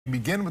We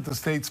begin with the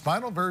state's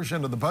final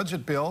version of the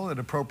budget bill. It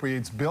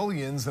appropriates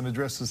billions and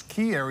addresses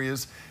key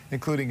areas,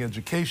 including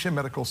education,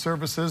 medical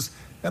services,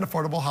 and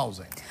affordable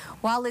housing.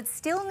 While it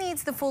still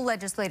needs the full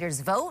legislators'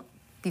 vote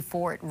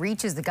before it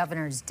reaches the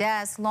governor's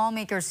desk,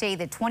 lawmakers say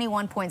the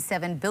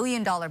 $21.7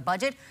 billion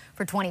budget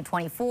for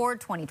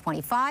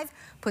 2024-2025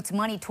 puts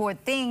money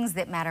toward things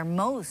that matter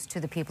most to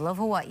the people of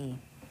Hawaii.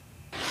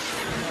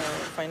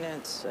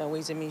 Finance,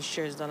 Ways and Means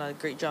Chair has done a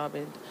great job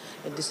in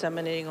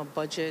disseminating a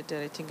budget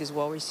that I think is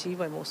well received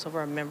by most of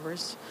our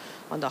members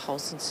on the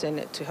House and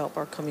Senate to help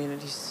our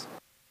communities.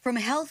 From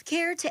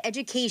healthcare to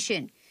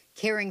education,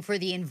 caring for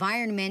the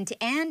environment,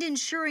 and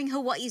ensuring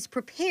Hawaii's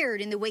prepared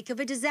in the wake of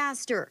a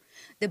disaster,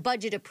 the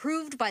budget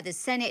approved by the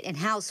Senate and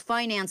House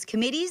Finance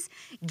Committees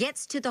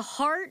gets to the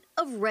heart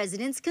of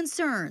residents'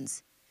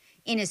 concerns.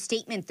 In a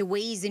statement, the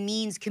Ways and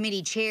Means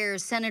Committee Chair,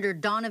 Senator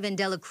Donovan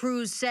Dela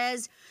Cruz,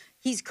 says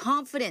he's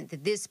confident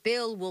that this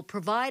bill will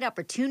provide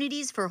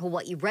opportunities for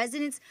Hawaii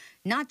residents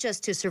not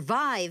just to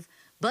survive,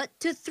 but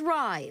to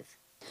thrive.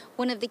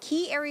 One of the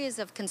key areas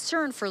of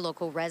concern for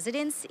local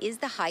residents is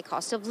the high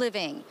cost of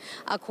living.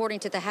 According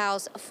to the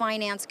House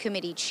Finance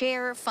Committee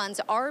Chair,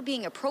 funds are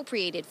being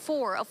appropriated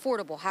for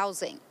affordable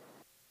housing.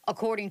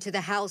 According to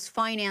the House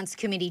Finance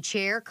Committee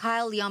Chair,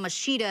 Kyle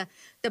Yamashita,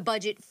 the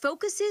budget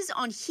focuses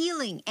on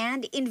healing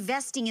and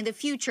investing in the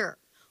future.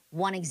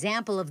 One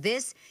example of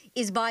this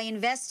is by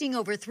investing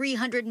over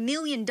 $300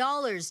 million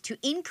to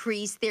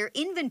increase their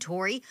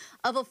inventory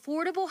of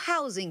affordable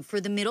housing for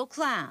the middle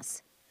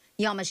class.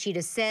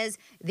 Yamashita says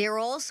they're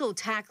also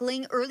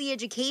tackling early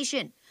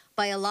education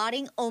by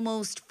allotting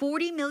almost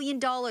 $40 million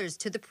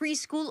to the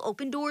preschool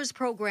Open Doors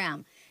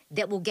program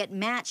that will get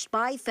matched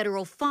by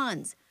federal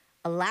funds,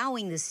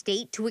 allowing the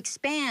state to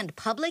expand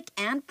public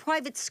and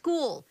private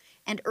school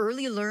and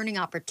early learning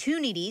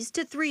opportunities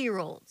to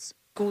 3-year-olds.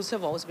 Schools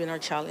have always been our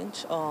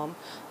challenge,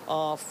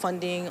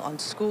 funding on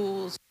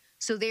schools.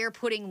 So they're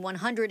putting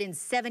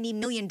 $170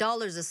 million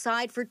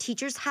aside for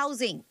teachers'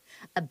 housing,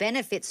 a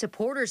benefit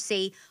supporters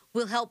say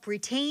will help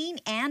retain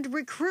and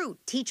recruit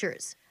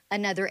teachers.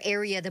 Another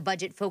area the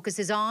budget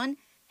focuses on,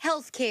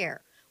 health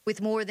care, with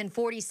more than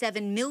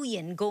 $47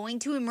 million going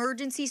to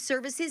emergency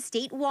services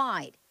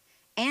statewide,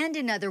 and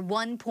another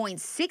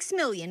 $1.6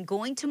 million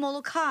going to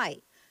Molokai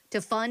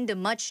to fund a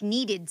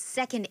much-needed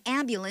second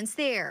ambulance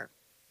there.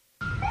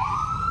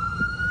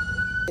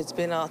 It's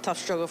been a tough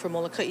struggle for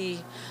Molokai.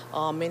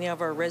 Many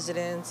of our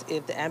residents,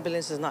 if the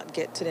ambulance does not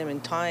get to them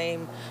in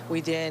time,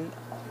 we then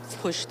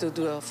push to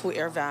do a full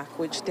air vac,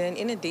 which then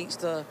inundates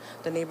the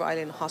neighbor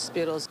island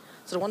hospitals.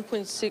 So the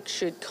 1.6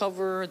 should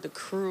cover the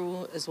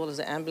crew as well as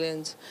the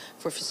ambulance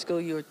for fiscal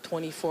year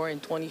 24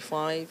 and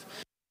 25.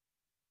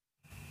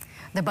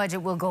 The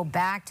budget will go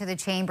back to the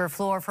chamber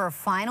floor for a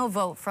final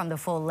vote from the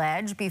full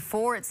ledge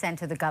before it's sent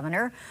to the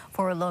governor.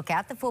 For a look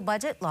at the full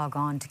budget, log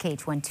on to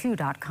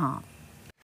KH12.com.